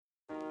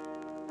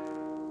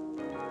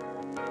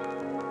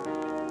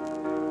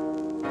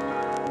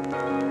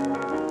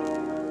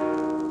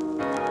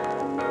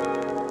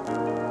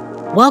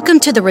Welcome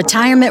to the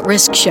Retirement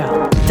Risk Show,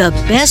 the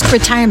best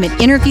retirement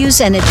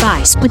interviews and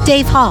advice with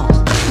Dave Hall.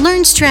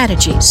 Learn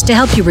strategies to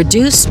help you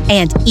reduce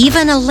and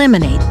even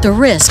eliminate the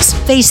risks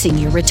facing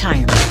your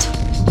retirement.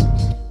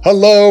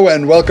 Hello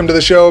and welcome to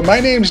the show. My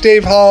name's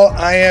Dave Hall.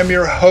 I am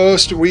your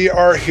host. We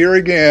are here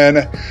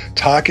again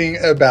talking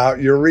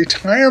about your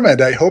retirement.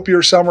 I hope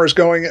your summer is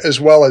going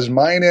as well as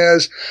mine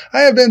is.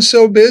 I have been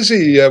so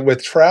busy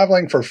with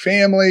traveling for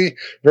family,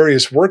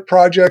 various work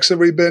projects that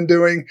we've been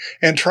doing,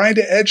 and trying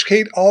to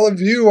educate all of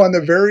you on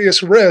the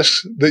various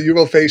risks that you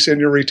will face in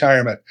your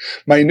retirement.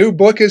 My new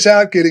book is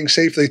out, Getting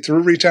Safely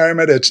Through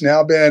Retirement. It's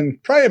now been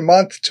probably a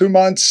month, 2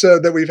 months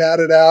that we've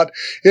had it out.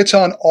 It's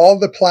on all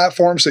the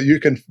platforms that you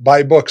can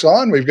buy books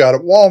on. We've got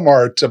it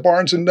Walmart,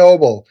 Barnes &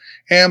 Noble,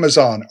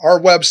 Amazon, our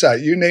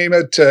website, you name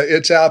it,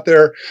 it's out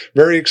there.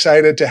 Very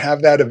excited to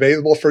have that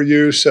available for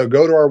you. So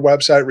go to our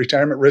website,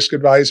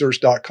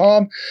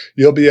 retirementriskadvisors.com.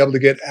 You'll be able to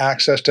get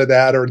access to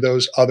that or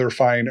those other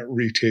fine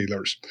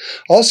retailers.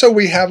 Also,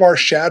 we have our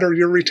Shatter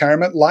Your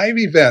Retirement live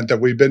event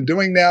that we've been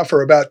doing now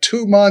for about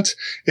 2 months.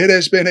 It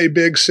has been a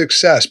big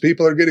success.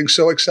 People are getting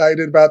so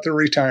excited about their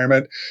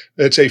retirement.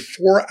 It's a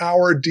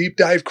 4-hour deep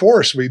dive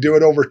course. We do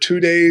it over 2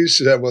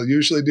 days. We'll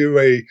usually do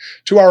a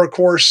 2-hour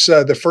course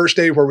the first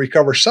day where we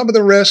cover some of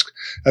the risk,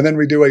 and then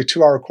we do a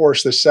 2-hour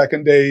course the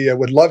second day.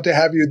 Would love to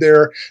have you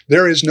there.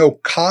 There is no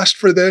cost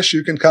for this.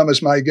 You can come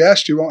as my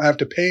guest. You won't have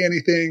to pay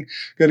anything.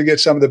 Going to get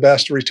some of the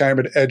best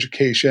retirement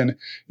education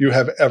you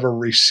have ever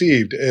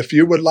received. If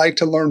you would like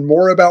to learn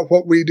more about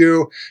what we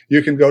do,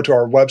 you can go to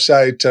our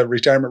website,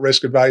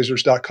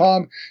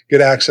 retirementriskadvisors.com,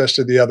 get access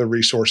to the other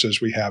resources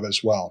we have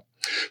as well.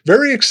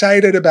 Very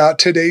excited about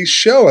today's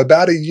show.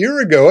 About a year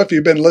ago, if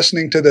you've been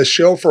listening to this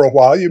show for a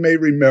while, you may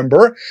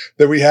remember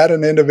that we had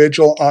an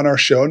individual on our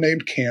show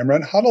named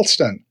Cameron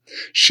Huddleston.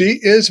 She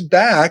is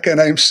back,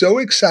 and I'm so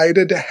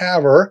excited to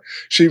have her.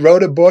 She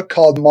wrote a book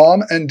called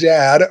Mom and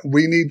Dad,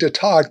 We Need to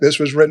Talk. This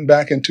was written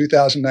back in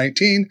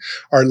 2019.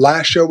 Our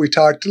last show, we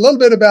talked a little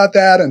bit about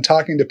that and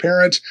talking to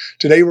parents.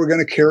 Today, we're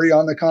going to carry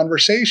on the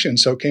conversation.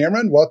 So,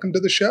 Cameron, welcome to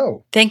the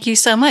show. Thank you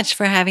so much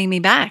for having me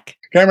back.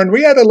 Cameron,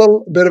 we had a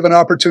little bit of an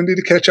opportunity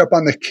to catch up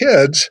on the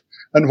kids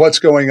and what's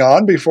going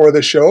on before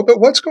the show, but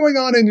what's going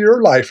on in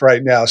your life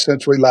right now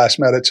since we last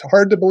met? It's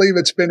hard to believe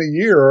it's been a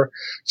year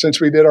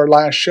since we did our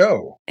last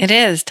show. It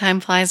is. Time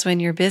flies when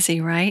you're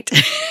busy, right?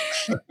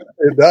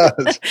 It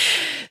does.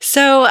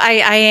 So I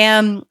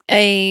am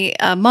a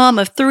mom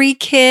of 3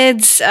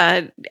 kids,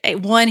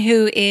 one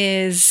who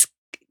is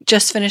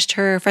just finished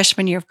her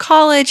freshman year of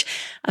college.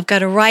 I've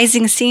got a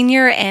rising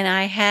senior, and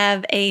I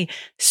have a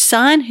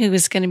son who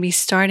is going to be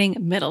starting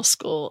middle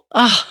school.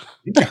 Oh,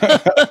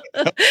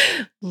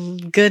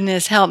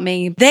 goodness help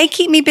me. They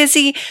keep me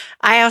busy.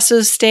 I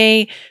also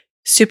stay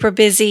super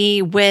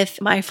busy with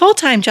my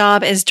full-time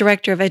job as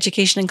Director of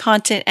Education and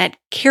Content at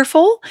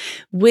Careful,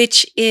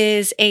 which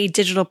is a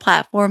digital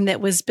platform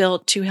that was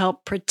built to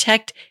help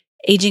protect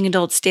aging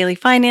adults' daily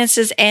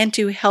finances and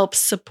to help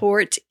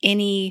support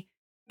any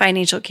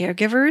financial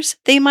caregivers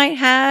they might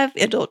have,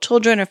 adult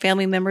children or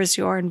family members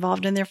who are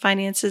involved in their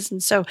finances.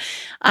 And so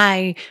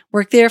I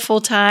work there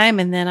full time.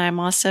 And then I'm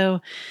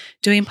also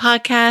doing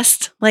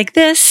podcasts like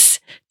this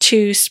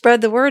to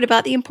spread the word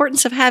about the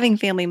importance of having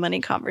family money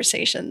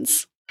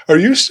conversations. Are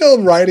you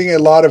still writing a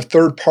lot of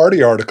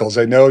third-party articles?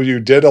 I know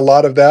you did a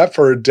lot of that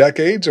for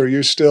decades. Are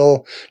you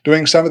still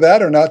doing some of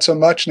that or not so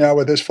much now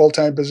with this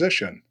full-time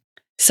position?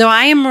 So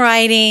I am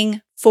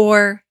writing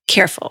for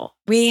Careful.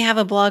 We have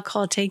a blog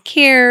called Take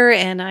Care,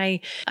 and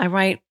I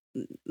write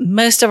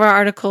most of our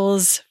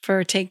articles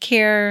for Take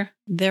Care.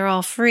 They're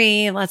all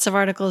free. Lots of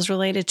articles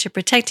related to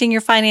protecting your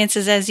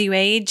finances as you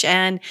age.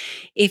 And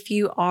if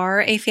you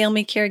are a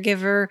family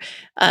caregiver,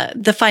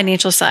 the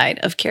financial side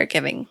of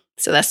caregiving.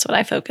 So that's what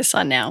I focus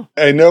on now.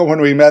 I know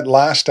when we met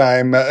last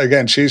time,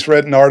 again, she's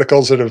written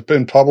articles that have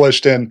been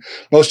published in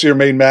most of your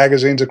main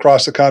magazines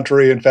across the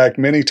country. In fact,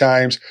 many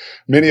times,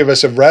 many of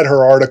us have read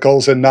her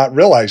articles and not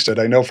realized it.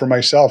 I know for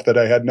myself that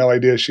I had no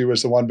idea she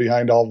was the one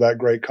behind all of that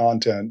great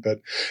content. But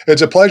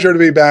it's a pleasure to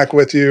be back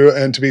with you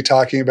and to be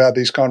talking about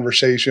these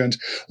conversations.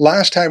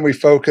 Last time we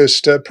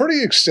focused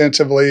pretty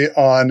extensively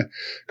on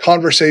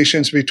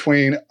conversations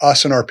between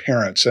us and our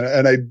parents.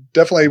 And I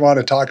definitely want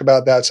to talk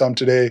about that some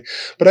today.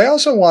 But I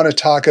also want to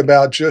talk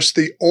about just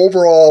the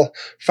overall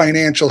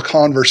financial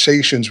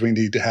conversations we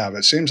need to have.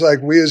 It seems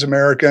like we as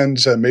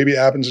Americans, maybe it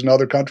happens in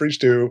other countries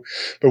too,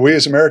 but we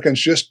as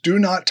Americans just do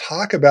not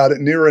talk about it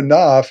near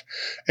enough.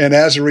 And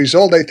as a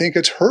result, I think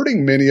it's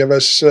hurting many of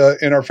us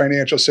in our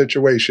financial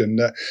situation.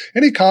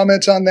 Any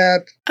comments on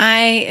that?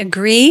 I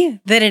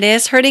agree that it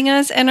is hurting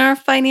us in our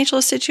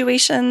financial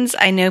situations.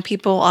 I know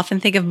people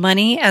often think of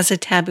money as a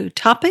taboo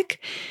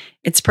topic.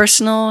 It's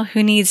personal.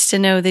 Who needs to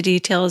know the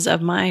details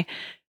of my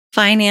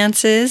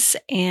finances?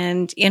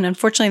 And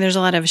unfortunately, there's a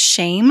lot of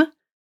shame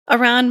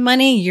around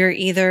money. You're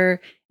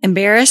either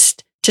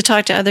embarrassed to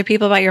talk to other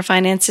people about your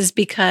finances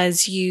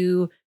because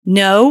you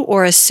know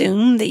or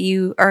assume that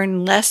you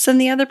earn less than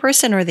the other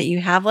person or that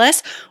you have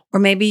less, or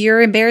maybe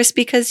you're embarrassed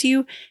because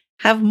you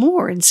have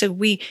more. And so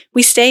we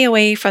stay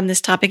away from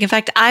this topic. In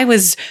fact, I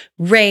was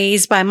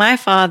raised by my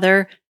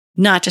father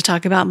not to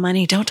talk about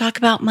money. Don't talk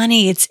about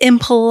money. It's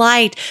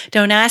impolite.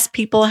 Don't ask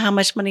people how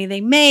much money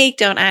they make.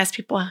 Don't ask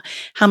people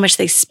how much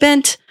they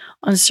spent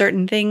on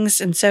certain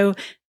things. And so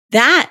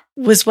that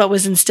was what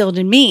was instilled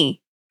in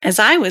me as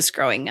I was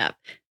growing up.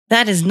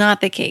 That is not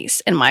the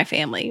case in my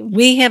family.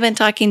 We have been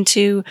talking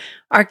to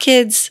our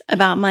kids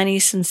about money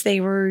since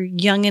they were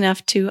young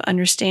enough to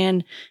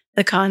understand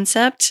the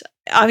concept.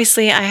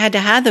 Obviously, I had to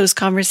have those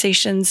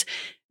conversations,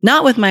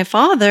 not with my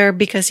father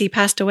because he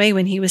passed away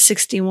when he was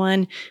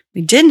 61.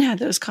 We didn't have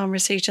those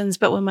conversations.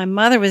 But when my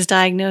mother was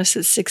diagnosed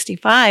at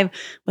 65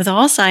 with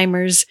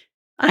Alzheimer's,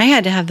 I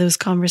had to have those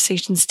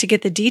conversations to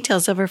get the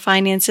details of her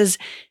finances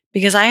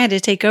because I had to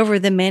take over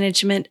the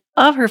management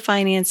of her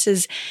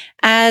finances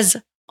as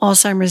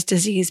Alzheimer's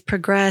disease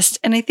progressed.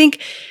 And I think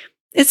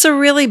it's a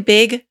really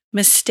big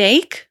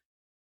mistake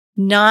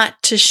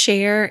not to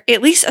share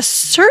at least a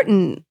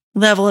certain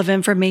level of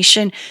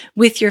information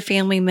with your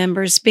family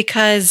members,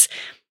 because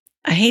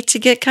I hate to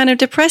get kind of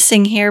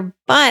depressing here,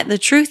 but the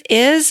truth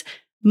is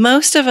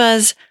most of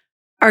us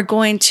are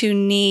going to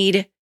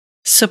need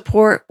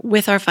support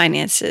with our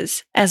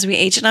finances as we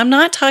age. And I'm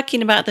not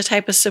talking about the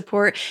type of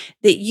support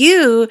that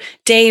you,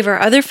 Dave, or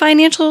other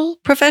financial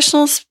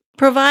professionals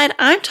provide.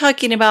 I'm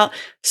talking about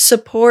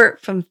support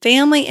from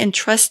family and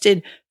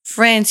trusted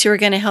friends who are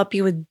going to help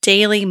you with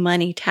daily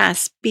money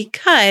tasks,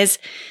 because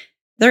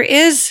there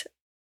is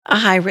a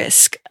high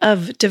risk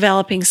of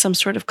developing some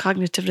sort of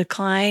cognitive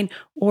decline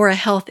or a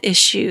health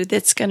issue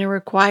that's going to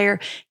require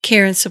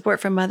care and support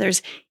from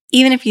others.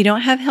 Even if you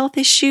don't have health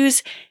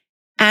issues,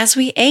 as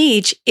we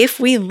age, if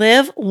we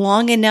live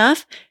long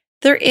enough,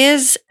 there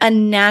is a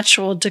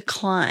natural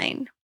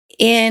decline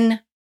in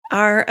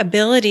our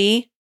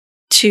ability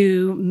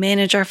to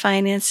manage our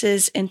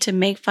finances and to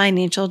make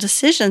financial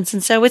decisions.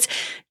 And so it's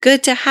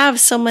good to have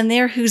someone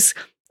there who's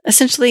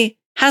essentially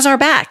has our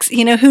backs,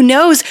 who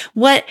knows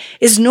what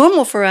is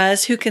normal for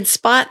us, who can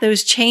spot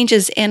those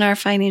changes in our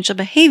financial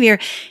behavior.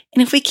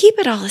 And if we keep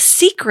it all a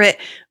secret,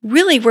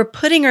 really we're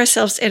putting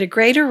ourselves at a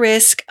greater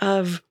risk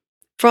of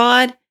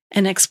fraud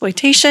and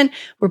exploitation.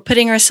 We're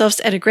putting ourselves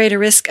at a greater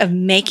risk of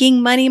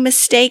making money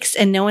mistakes,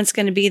 and no one's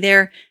going to be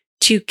there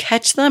to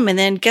catch them. And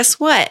then guess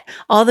what?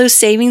 All those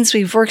savings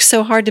we've worked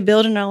so hard to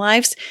build in our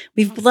lives,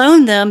 we've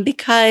blown them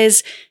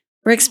because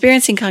we're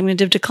experiencing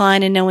cognitive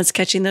decline and no one's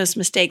catching those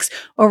mistakes,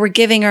 or we're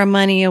giving our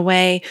money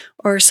away,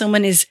 or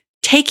someone is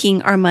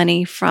taking our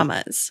money from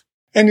us.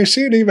 And you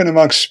see it even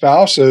amongst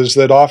spouses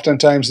that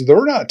oftentimes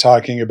they're not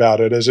talking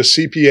about it. As a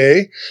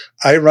CPA,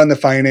 I run the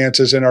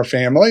finances in our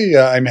family.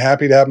 I'm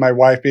happy to have my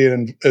wife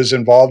be as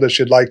involved as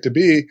she'd like to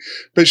be,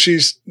 but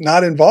she's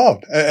not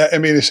involved. I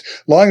mean, as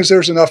long as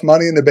there's enough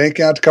money in the bank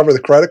account to cover the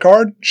credit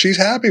card, she's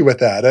happy with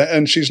that.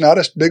 And she's not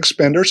a big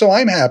spender, so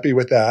I'm happy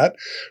with that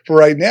for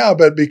right now.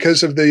 But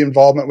because of the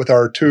involvement with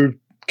our two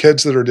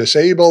kids that are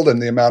disabled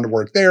and the amount of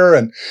work there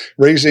and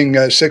raising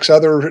 6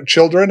 other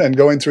children and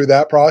going through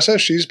that process,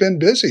 she's been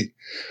busy.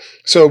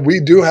 So we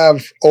do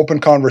have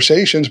open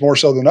conversations more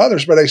so than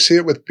others, but I see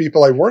it with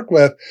people I work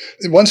with.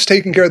 One's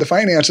taking care of the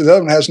finances, the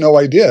other one has no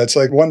idea. It's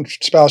like one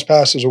spouse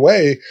passes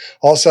away,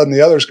 all of a sudden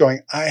the other's going,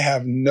 I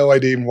have no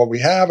idea even what we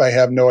have. I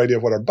have no idea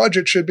what our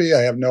budget should be.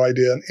 I have no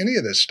idea on any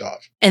of this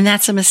stuff. And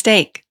that's a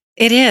mistake.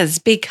 It is,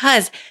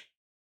 because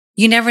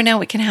you never know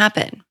what can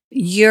happen.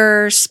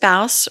 Your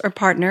spouse or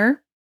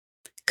partner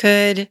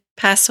could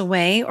pass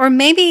away, or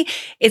maybe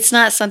it's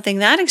not something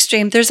that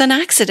extreme. There's an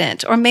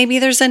accident, or maybe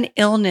there's an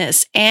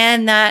illness,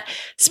 and that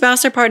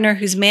spouse or partner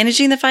who's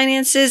managing the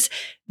finances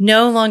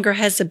no longer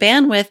has the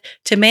bandwidth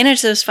to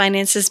manage those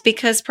finances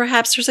because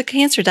perhaps there's a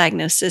cancer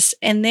diagnosis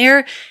and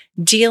they're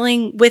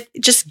dealing with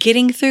just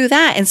getting through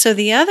that. And so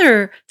the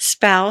other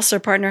spouse or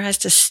partner has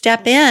to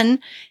step in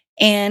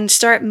and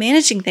start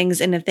managing things.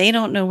 And if they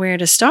don't know where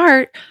to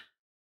start,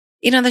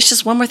 there's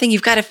just one more thing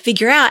you've got to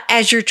figure out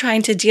as you're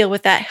trying to deal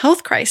with that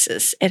health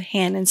crisis at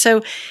hand. And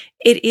so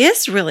it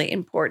is really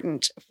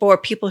important for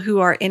people who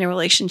are in a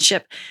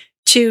relationship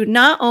to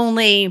not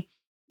only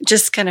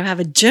just kind of have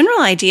a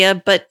general idea,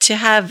 but to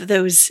have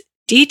those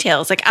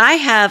details. Like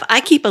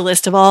I keep a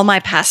list of all my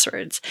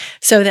passwords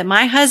so that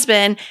my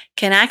husband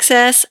can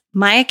access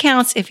my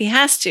accounts if he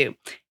has to.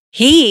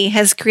 He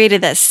has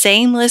created that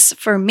same list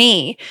for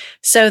me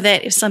so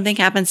that if something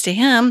happens to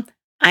him,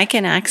 I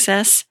can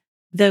access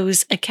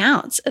those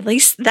accounts. At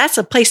least that's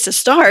a place to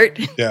start.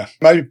 Yeah.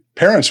 My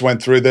parents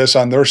went through this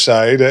on their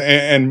side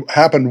and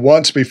happened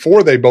once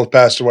before they both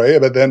passed away,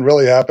 but then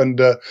really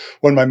happened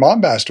when my mom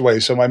passed away.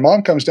 So my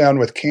mom comes down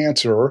with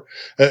cancer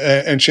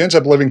and she ends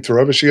up living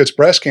through it, but she gets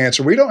breast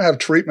cancer. We don't have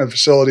treatment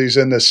facilities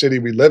in the city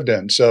we lived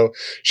in. So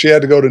she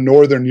had to go to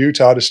northern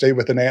Utah to stay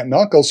with an aunt and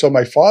uncle. So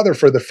my father,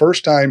 for the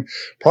first time,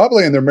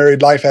 probably in their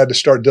married life, had to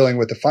start dealing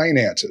with the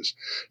finances.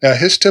 Now,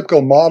 his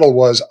typical model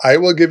was, I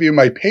will give you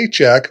my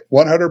paycheck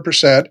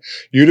 100%.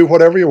 You do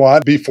whatever you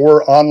want,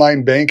 before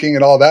online banking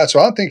and all that. So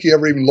I don't think he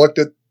ever even looked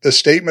at a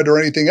statement or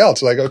anything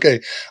else. Like,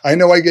 okay, I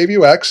know I gave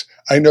you X.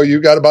 I know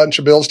you got a bunch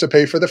of bills to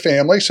pay for the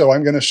family, so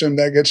I'm going to assume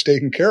that gets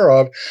taken care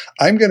of.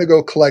 I'm going to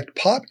go collect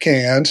pop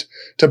cans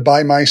to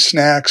buy my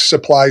snacks,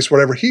 supplies,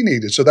 whatever he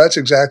needed. So that's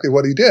exactly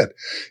what he did.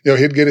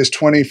 He'd get his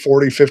 20,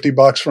 40, 50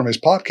 bucks from his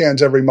pop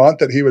cans every month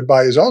that he would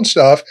buy his own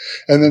stuff.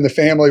 And then the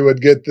family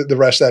would get the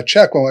rest of that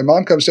check. Well, my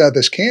mom comes down with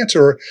this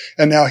cancer,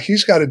 and now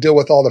he's got to deal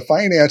with all the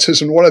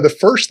finances. And one of the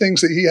first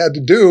things that he had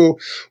to do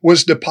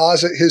was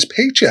deposit his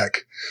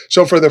paycheck.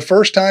 So for the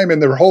first time in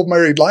their whole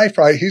married life,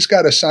 right, he's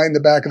got to sign the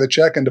back of the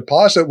check and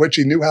deposit, which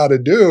he knew how to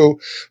do.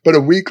 But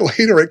a week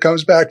later, it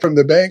comes back from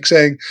the bank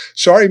saying,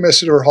 sorry,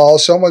 Mr. Hall,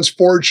 someone's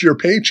forged your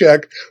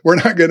paycheck. We're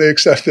not going to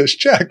accept this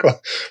check.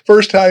 Well,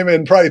 first time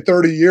in probably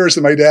 30 years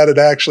that my dad had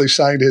actually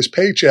signed his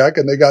paycheck,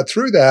 and they got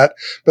through that.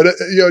 But,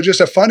 just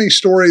a funny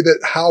story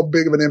that how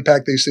big of an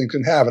impact these things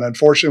can have. And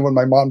unfortunately, when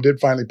my mom did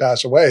finally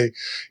pass away,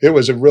 it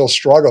was a real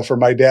struggle for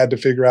my dad to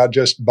figure out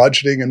just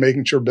budgeting and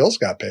making sure bills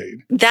got paid.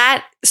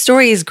 That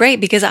story is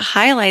great because it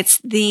highlights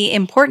the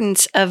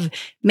importance of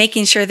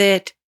making sure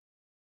that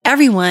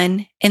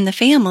everyone in the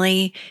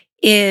family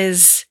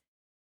is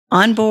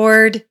on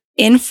board,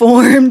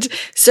 informed,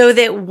 so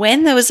that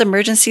when those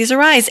emergencies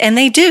arise, and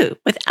they do,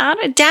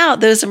 without a doubt,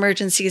 those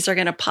emergencies are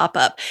going to pop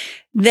up,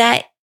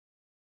 that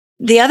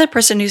the other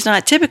person who's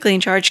not typically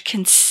in charge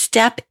can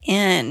step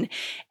in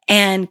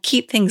and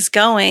keep things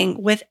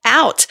going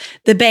without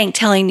the bank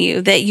telling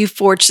you that you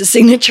forged a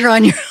signature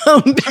on your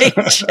own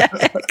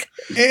paycheck.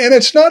 And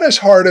it's not as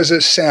hard as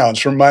it sounds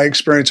from my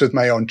experience with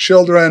my own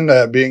children,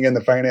 being in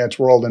the finance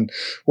world and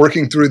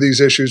working through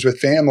these issues with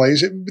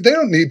families. They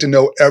don't need to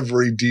know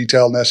every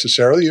detail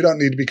necessarily. You don't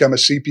need to become a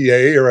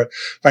CPA or a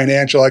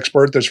financial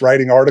expert that's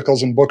writing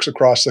articles and books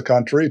across the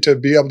country to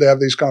be able to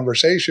have these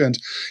conversations.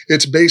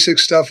 It's basic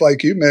stuff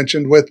like you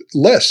mentioned with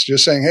lists,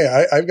 just saying,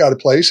 hey, I've got a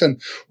place, and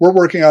we're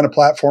working on a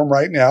platform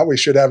right now we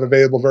should have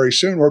available very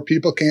soon where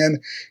people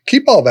can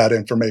keep all that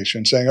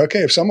information, saying, okay,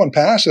 if someone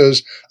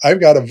passes, I've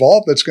got a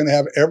vault that's going to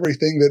have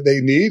everything that they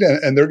need,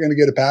 and they're going to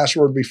get a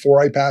password before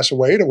I pass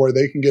away to where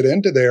they can get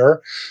into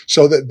there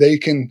so that they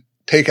can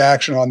take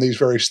action on these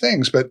various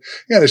things. But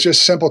it's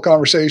just simple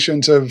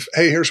conversations of,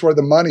 hey, here's where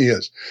the money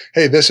is.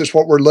 Hey, this is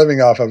what we're living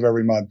off of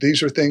every month.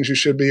 These are things you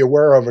should be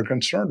aware of or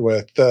concerned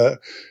with.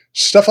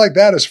 Stuff like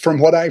that is from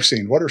what I've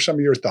seen. What are some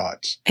of your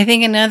thoughts? I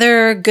think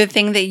another good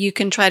thing that you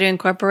can try to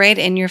incorporate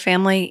in your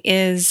family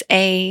is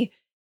a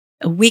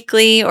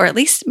weekly or at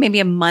least maybe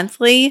a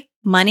monthly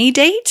money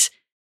date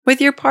with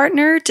your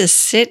partner to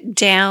sit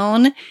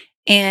down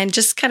and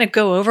just kind of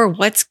go over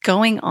what's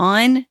going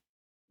on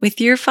with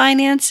your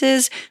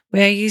finances,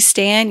 where you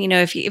stand.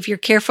 If you're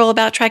careful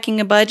about tracking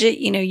a budget,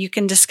 you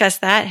can discuss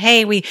that.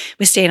 Hey, we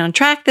stayed on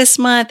track this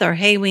month, or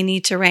hey, we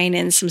need to rein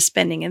in some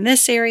spending in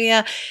this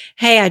area.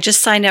 Hey, I just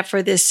signed up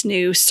for this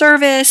new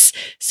service,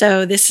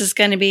 so this is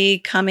going to be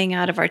coming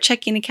out of our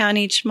checking account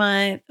each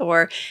month.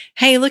 Or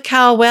hey, look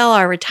how well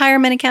our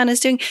retirement account is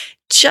doing.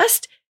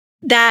 Just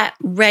that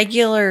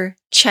regular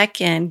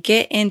check-in,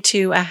 get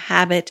into a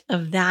habit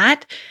of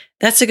that.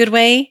 That's a good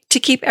way to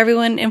keep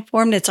everyone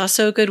informed. It's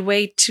also a good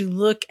way to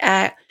look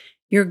at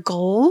your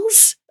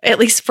goals, at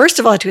least first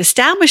of all, to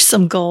establish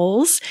some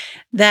goals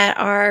that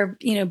are,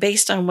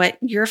 based on what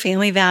your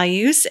family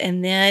values,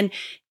 and then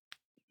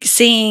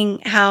seeing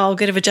how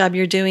good of a job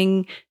you're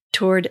doing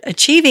toward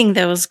achieving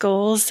those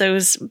goals.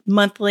 Those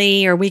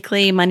monthly or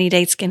weekly money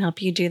dates can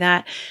help you do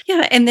that.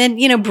 Yeah. And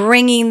then,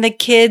 bringing the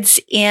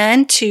kids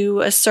in to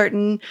a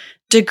certain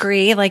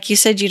degree. Like you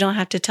said, you don't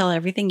have to tell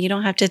everything. You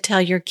don't have to tell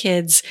your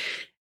kids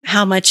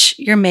how much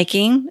you're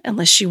making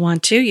unless you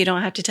want to. You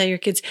don't have to tell your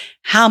kids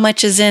how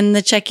much is in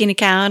the checking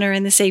account or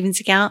in the savings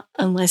account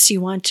unless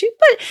you want to,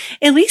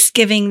 but at least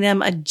giving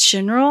them a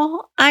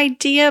general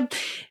idea.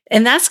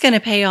 And that's going to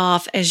pay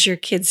off as your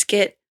kids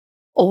get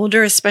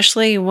older,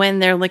 especially when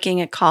they're looking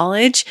at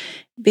college,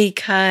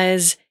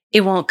 because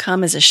it won't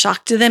come as a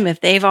shock to them if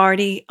they've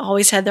already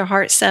always had their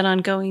heart set on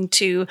going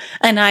to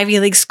an Ivy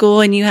League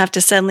school and you have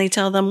to suddenly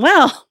tell them,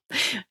 well,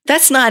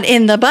 that's not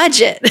in the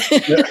budget.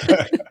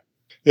 Yeah.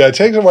 Yeah, it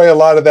takes away a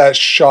lot of that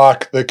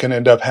shock that can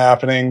end up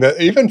happening, that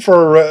even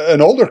for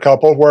an older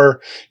couple where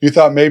you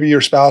thought maybe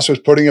your spouse was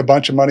putting a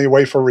bunch of money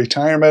away for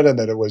retirement and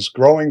that it was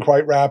growing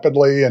quite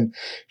rapidly, and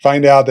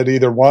find out that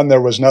either one,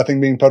 there was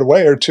nothing being put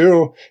away, or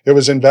two, it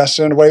was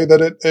invested in a way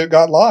that it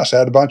got lost,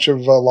 had a bunch of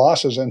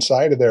losses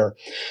inside of there.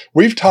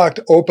 We've talked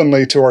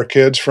openly to our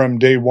kids from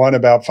day one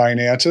about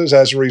finances.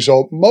 As a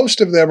result, most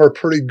of them are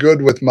pretty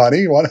good with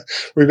money.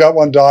 We've got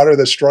one daughter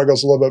that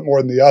struggles a little bit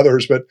more than the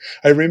others, but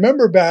I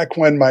remember back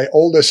when my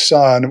oldest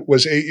son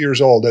was 8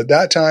 years old. At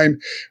that time,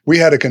 we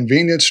had a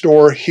convenience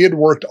store. He had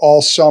worked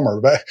all summer.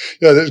 But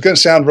it's going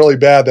to sound really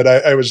bad that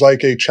I was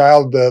like a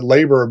child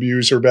labor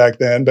abuser back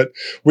then, but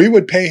we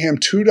would pay him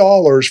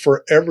 $2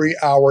 for every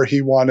hour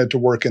he wanted to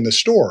work in the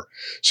store.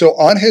 So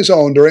on his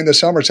own during the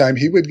summertime,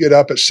 he would get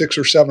up at 6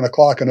 or 7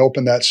 o'clock and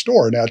open that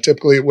store. Now,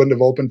 typically it wouldn't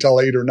have opened till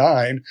 8 or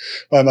 9.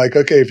 I'm like,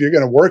 okay, if you're going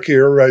to work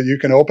here, you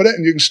can open it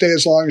and you can stay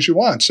as long as you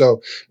want.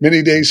 So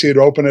many days he'd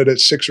open it at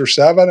 6 or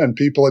 7 and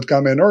people had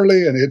come in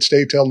early and he'd stay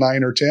stay till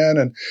 9 or 10.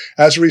 And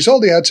as a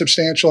result, he had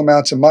substantial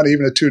amounts of money,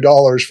 even at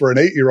 $2 for an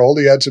 8-year-old.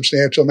 He had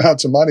substantial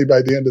amounts of money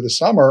by the end of the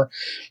summer.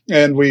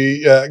 And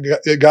we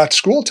got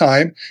school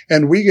time,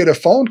 and we get a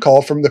phone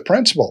call from the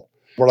principal.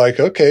 We're like,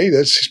 okay,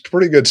 that's a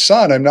pretty good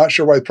son. I'm not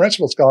sure why the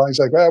principal's calling. He's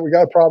like, well, we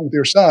got a problem with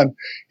your son.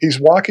 He's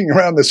walking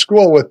around the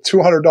school with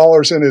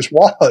 $200 in his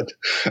wallet.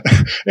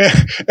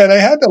 And I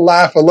had to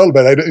laugh a little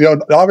bit.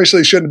 I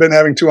obviously shouldn't have been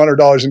having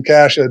 $200 in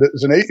cash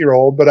as an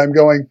 8-year-old, but I'm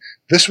going,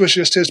 this was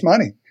just his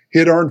money. He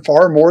had earned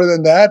far more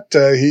than that.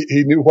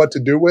 He knew what to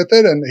do with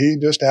it, and he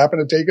just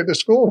happened to take it to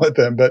school with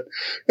him. But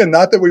and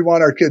not that we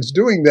want our kids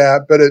doing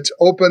that, but it's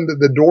opened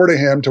the door to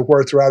him to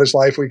where throughout his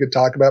life we could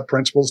talk about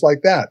principles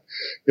like that.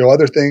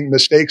 Other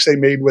mistakes they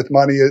made with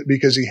money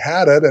because he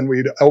had it, and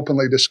we'd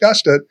openly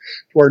discussed it,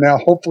 where now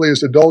hopefully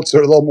as adults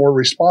they're a little more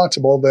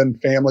responsible than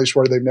families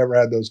where they've never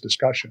had those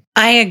discussions.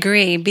 I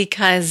agree,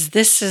 because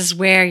this is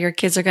where your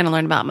kids are going to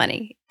learn about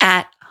money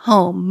at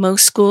home.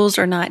 Most schools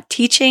are not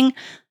teaching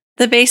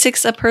the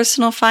basics of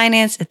personal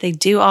finance. If they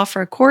do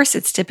offer a course,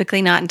 it's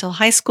typically not until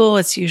high school.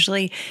 It's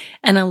usually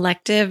an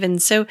elective.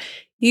 And so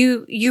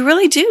you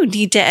really do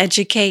need to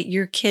educate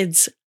your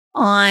kids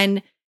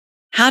on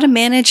how to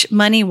manage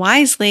money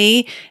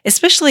wisely,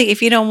 especially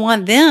if you don't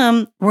want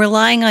them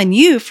relying on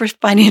you for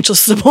financial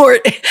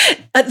support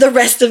the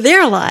rest of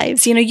their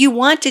lives. You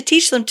want to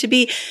teach them to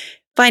be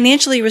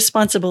financially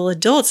responsible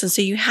adults. And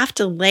so you have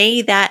to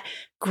lay that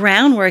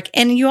groundwork,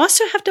 and you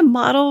also have to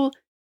model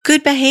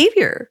good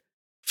behavior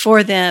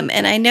for them.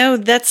 And I know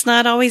that's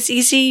not always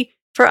easy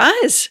for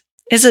us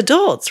as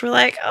adults. We're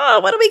like, oh,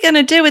 what are we going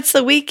to do? It's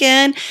the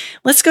weekend.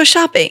 Let's go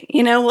shopping.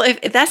 Well,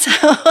 if that's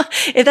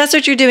if that's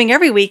what you're doing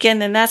every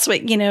weekend, then that's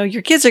what,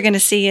 your kids are going to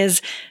see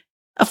as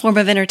a form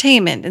of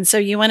entertainment. And so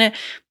you want to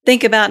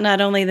think about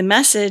not only the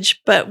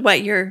message, but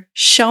what you're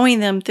showing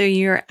them through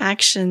your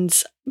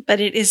actions. But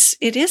it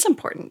is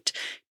important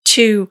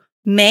to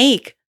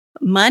make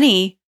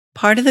money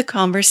part of the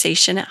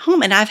conversation at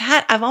home. And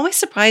I'm always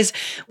surprised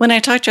when I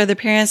talk to other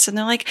parents and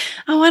they're like,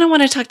 oh, I don't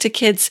want to talk to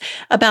kids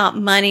about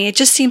money. It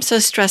just seems so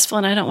stressful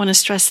and I don't want to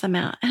stress them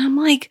out. And I'm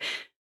like,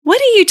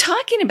 what are you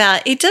talking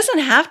about? It doesn't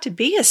have to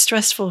be a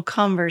stressful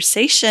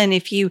conversation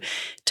if you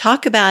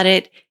talk about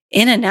it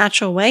in a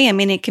natural way. I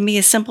mean, it can be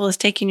as simple as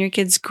taking your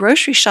kids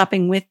grocery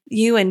shopping with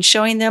you and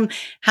showing them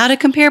how to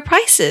compare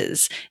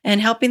prices and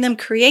helping them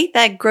create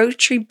that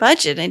grocery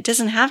budget. It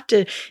doesn't have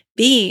to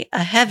be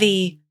a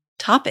heavy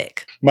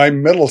topic. My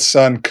middle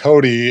son,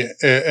 Cody,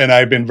 and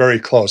I've been very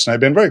close. And I've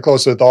been very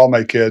close with all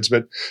my kids.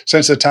 But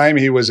since the time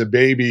he was a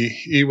baby,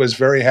 he was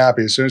very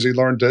happy as soon as he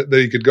learned that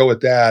he could go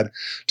with dad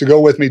to go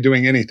with me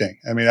doing anything.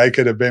 I mean, I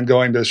could have been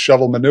going to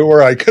shovel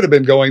manure. I could have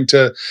been going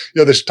to,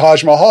 this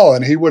Taj Mahal,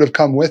 and he would have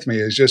come with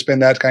me. He's just been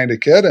that kind of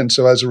kid. And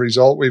so as a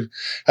result, we've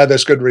had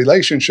this good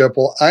relationship.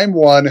 Well, I'm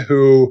one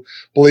who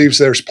believes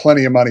there's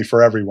plenty of money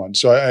for everyone.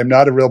 So I'm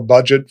not a real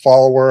budget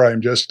follower.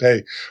 I'm just,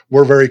 hey,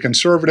 we're very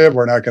conservative.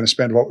 We're not going to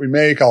spend what we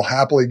make. I'll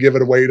happily give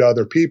it away to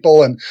other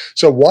people. And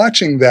so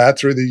watching that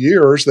through the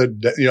years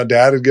that,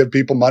 dad would give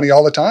people money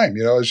all the time.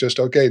 It's just,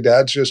 okay,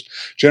 dad's just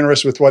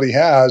generous with what he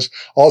has.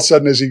 All of a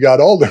sudden, as he got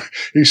older,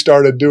 he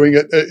started doing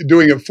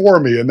it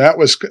for me. And that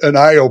was an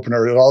eye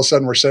opener. And all of a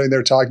sudden we're sitting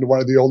there talking to one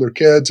of the older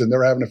kids and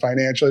they're having a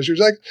financial issue. He's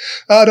like,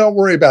 oh, don't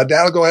worry about it.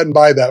 Dad will go ahead and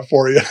buy that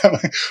for you. I'm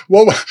like,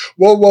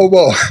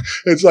 whoa.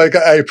 It's like,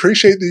 I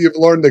appreciate that you've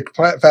learned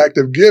the fact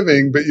of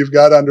giving, but you've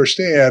got to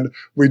understand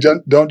we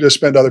don't just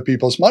spend other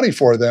people's money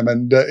for them.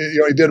 And,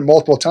 he did it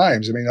multiple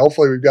times. I mean,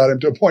 hopefully we've got him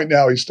to a point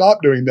now he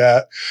stopped doing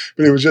that,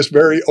 but he was just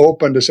very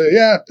open to say,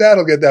 yeah,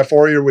 dad'll get that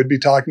for you. We'd be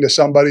talking to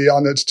somebody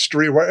on the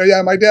street where,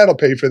 yeah, my dad will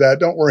pay for that.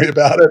 Don't worry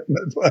about it.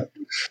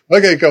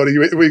 Okay, Cody,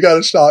 we got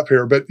to stop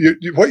here. But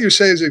what you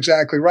say is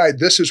exactly right.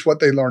 This is what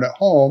they learn at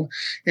home.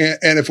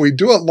 And if we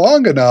do it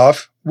long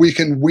enough, we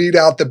can weed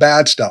out the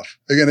bad stuff.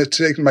 Again, it's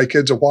taken my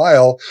kids a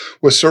while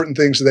with certain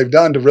things that they've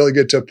done to really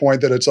get to a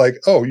point that it's like,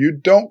 oh, you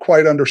don't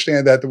quite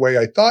understand that the way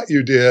I thought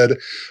you did.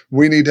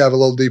 We need to have a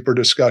little deeper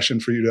discussion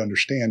for you to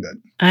understand it.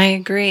 I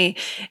agree.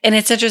 And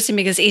it's interesting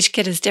because each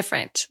kid is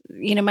different.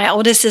 My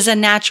oldest is a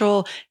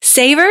natural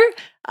saver.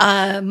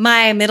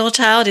 My middle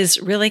child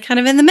is really kind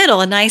of in the middle,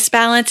 a nice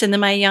balance. And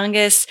then my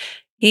youngest,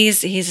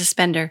 he's a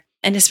spender.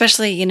 And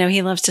especially,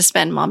 he loves to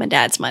spend mom and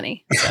dad's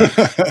money. So.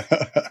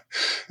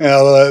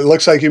 It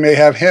looks like you may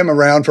have him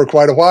around for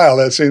quite a while.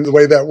 That seems the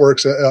way that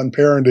works on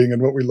parenting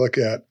and what we look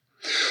at.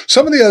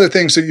 Some of the other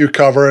things that you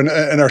cover,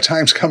 and our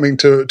time's coming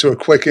to a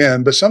quick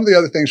end, but some of the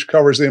other things you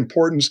cover is the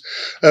importance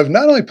of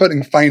not only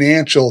putting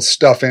financial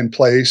stuff in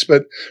place,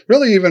 but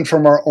really even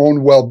from our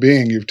own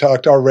well-being. You've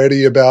talked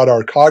already about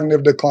our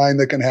cognitive decline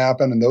that can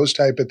happen and those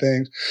type of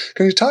things.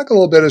 Can you talk a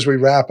little bit as we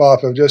wrap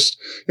up of just,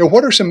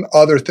 what are some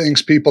other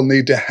things people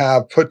need to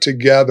have put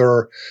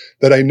together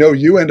that I know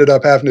you ended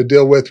up having to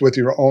deal with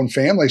your own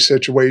family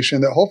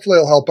situation that hopefully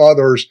will help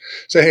others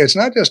say, hey, it's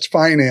not just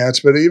finance,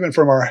 but even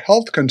from our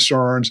health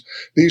concerns,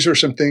 these are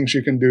some things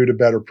you can do to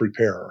better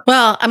prepare.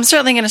 Well, I'm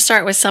certainly going to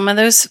start with some of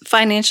those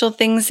financial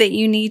things that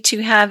you need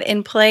to have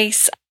in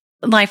place.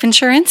 life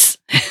insurance,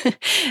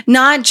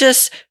 not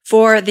just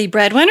for the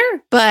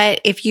breadwinner, but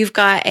if you've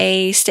got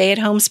a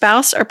stay-at-home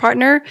spouse or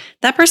partner,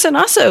 that person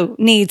also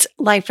needs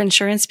life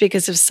insurance,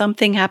 because if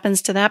something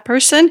happens to that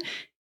person,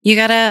 you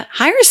got to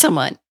hire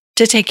someone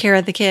to take care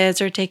of the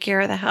kids or take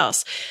care of the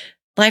house.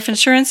 Life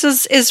insurance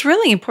is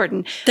really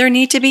important. There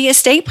need to be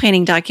estate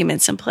planning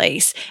documents in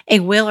place, a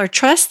will or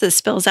trust that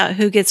spells out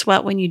who gets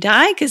what when you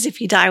die, because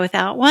if you die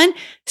without one,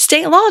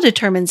 state law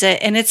determines it.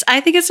 And I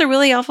think it's a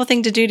really awful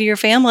thing to do to your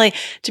family,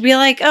 to be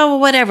like, oh, well,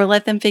 whatever,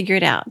 let them figure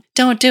it out.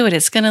 Don't do it.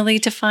 It's going to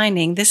lead to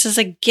finding. This is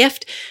a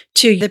gift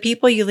to the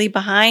people you leave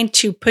behind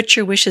to put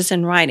your wishes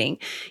in writing.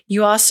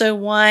 You also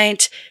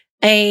want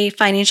a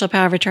financial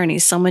power of attorney,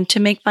 someone to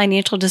make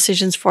financial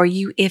decisions for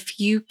you if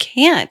you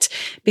can't,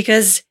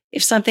 because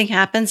if something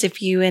happens,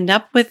 if you end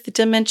up with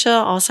dementia,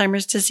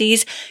 Alzheimer's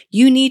disease,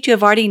 you need to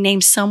have already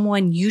named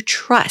someone you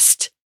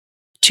trust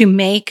to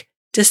make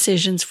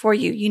decisions for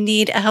you. You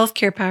need a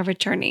healthcare power of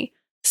attorney,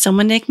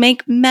 someone to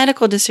make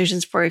medical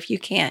decisions for if you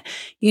can't.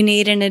 You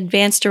need an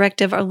advance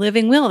directive or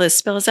living will that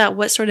spells out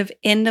what sort of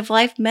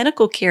end-of-life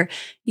medical care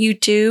you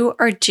do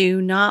or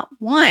do not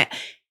want.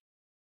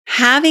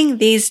 Having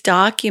these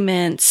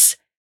documents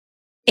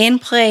in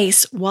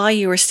place while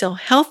you are still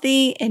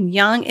healthy and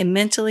young and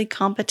mentally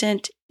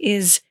competent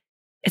it's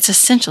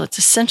essential. It's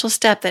an essential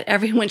step that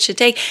everyone should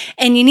take.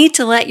 And you need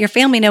to let your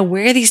family know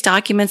where these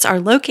documents are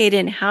located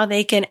and how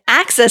they can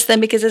access them,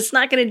 because it's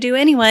not going to do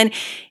anyone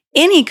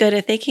any good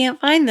if they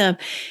can't find them.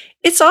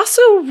 It's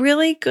also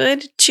really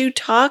good to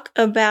talk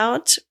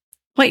about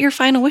what your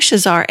final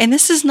wishes are. And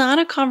this is not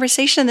a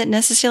conversation that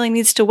necessarily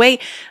needs to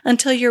wait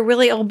until you're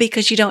really old,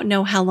 because you don't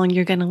know how long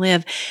you're going to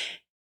live.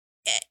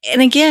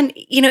 And again,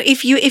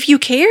 if you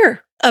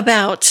care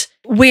about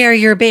where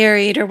you're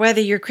buried or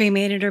whether you're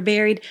cremated or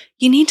buried,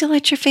 you need to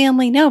let your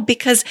family know,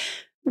 because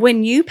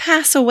when you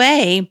pass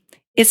away,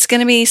 it's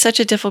going to be such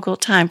a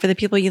difficult time for the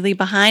people you leave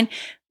behind,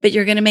 but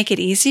you're going to make it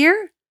easier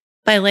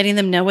by letting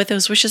them know what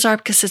those wishes are,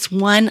 because it's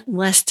one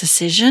less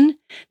decision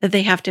that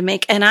they have to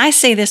make. And I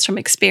say this from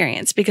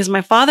experience, because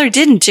my father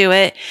didn't do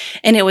it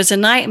and it was a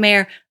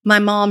nightmare. My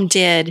mom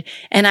did,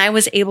 and I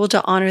was able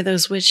to honor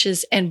those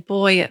wishes. And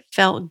boy, it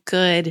felt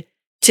good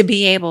to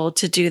be able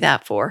to do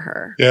that for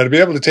her. Yeah, to be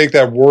able to take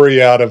that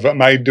worry out of,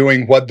 am I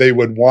doing what they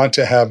would want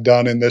to have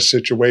done in this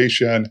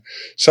situation?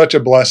 Such a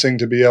blessing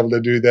to be able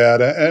to do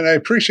that. And I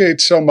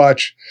appreciate so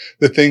much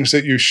the things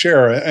that you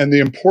share and the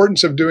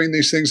importance of doing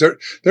these things.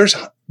 There's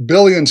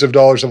billions of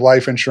dollars of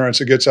life insurance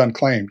that gets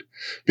unclaimed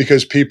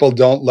because people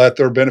don't let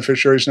their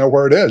beneficiaries know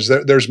where it is.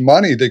 There's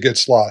money that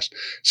gets lost.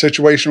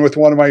 Situation with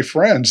one of my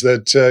friends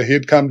that he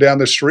had come down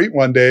the street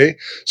one day.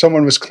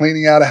 Someone was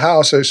cleaning out a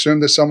house. I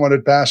assumed that someone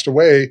had passed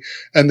away,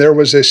 and there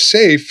was a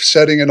safe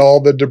setting in all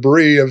the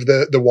debris of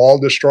the wall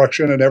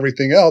destruction and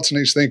everything else. And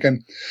he's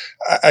thinking,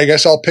 I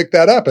guess I'll pick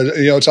that up.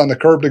 It's on the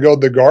curb to go to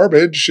the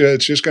garbage.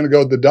 It's just going to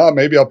go to the dump.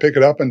 Maybe I'll pick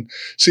it up and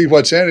see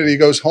what's in it. He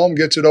goes home,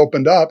 gets it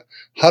opened up.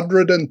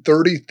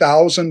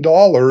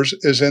 $130,000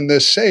 is in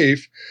this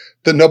safe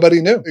that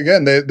nobody knew.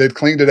 Again, they'd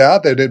cleaned it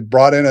out. They'd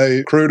brought in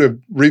a crew to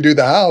redo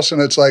the house.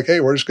 And it's like, hey,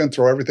 we're just going to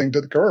throw everything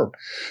to the curb.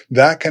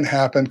 That can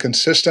happen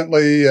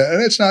consistently. And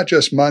it's not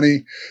just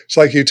money. It's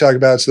like you talk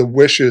about, it's the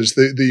wishes,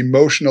 the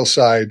emotional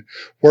side,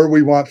 where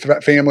we want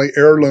family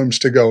heirlooms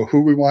to go,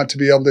 who we want to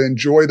be able to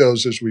enjoy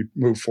those as we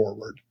move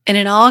forward. And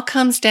it all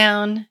comes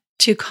down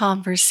to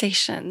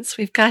conversations.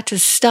 We've got to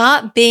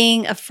stop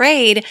being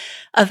afraid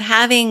of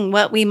having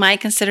what we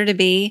might consider to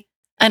be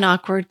an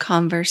awkward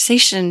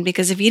conversation,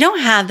 because if you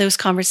don't have those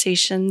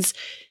conversations,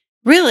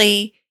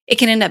 really, it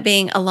can end up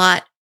being a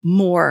lot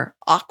more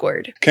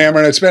awkward.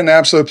 Cameron, it's been an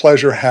absolute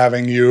pleasure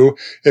having you.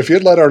 If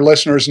you'd let our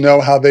listeners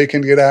know how they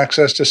can get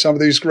access to some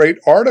of these great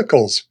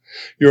articles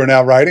you are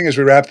now writing as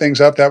we wrap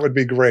things up, that would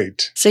be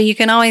great. So you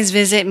can always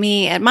visit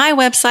me at my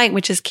website,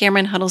 which is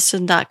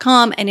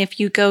CameronHuddleston.com. And if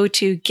you go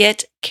to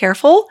Get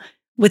Careful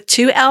with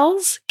 2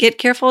 L's,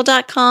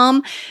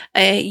 getcareful.com,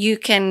 you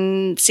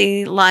can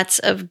see lots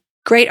of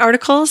great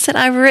articles that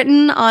I've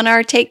written on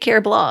our Take Care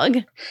blog.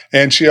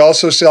 And she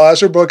also still has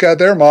her book out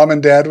there, Mom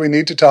and Dad, We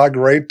Need to Talk.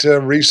 Great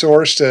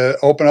resource to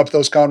open up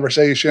those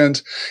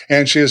conversations.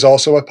 And she is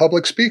also a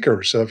public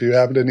speaker. So if you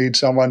happen to need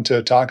someone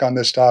to talk on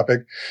this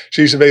topic,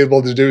 she's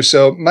available to do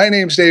so. My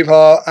name's Dave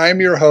Hall. I'm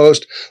your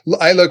host.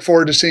 I look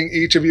forward to seeing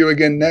each of you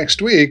again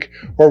next week,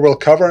 where we'll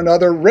cover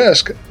another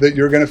risk that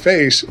you're going to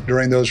face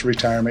during those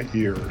retirement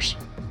years.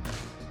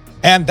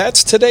 And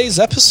that's today's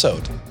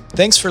episode.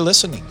 Thanks for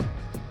listening.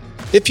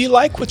 If you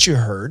like what you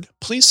heard,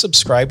 please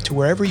subscribe to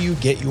wherever you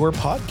get your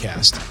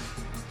podcast.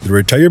 The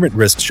Retirement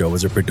Risk Show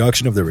is a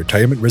production of the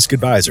Retirement Risk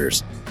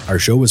Advisors. Our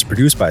show was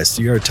produced by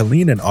Sierra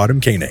Talene and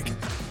Autumn Koenig.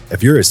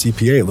 If you're a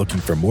CPA looking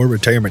for more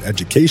retirement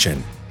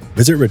education,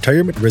 visit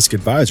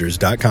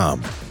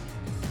retirementriskadvisors.com.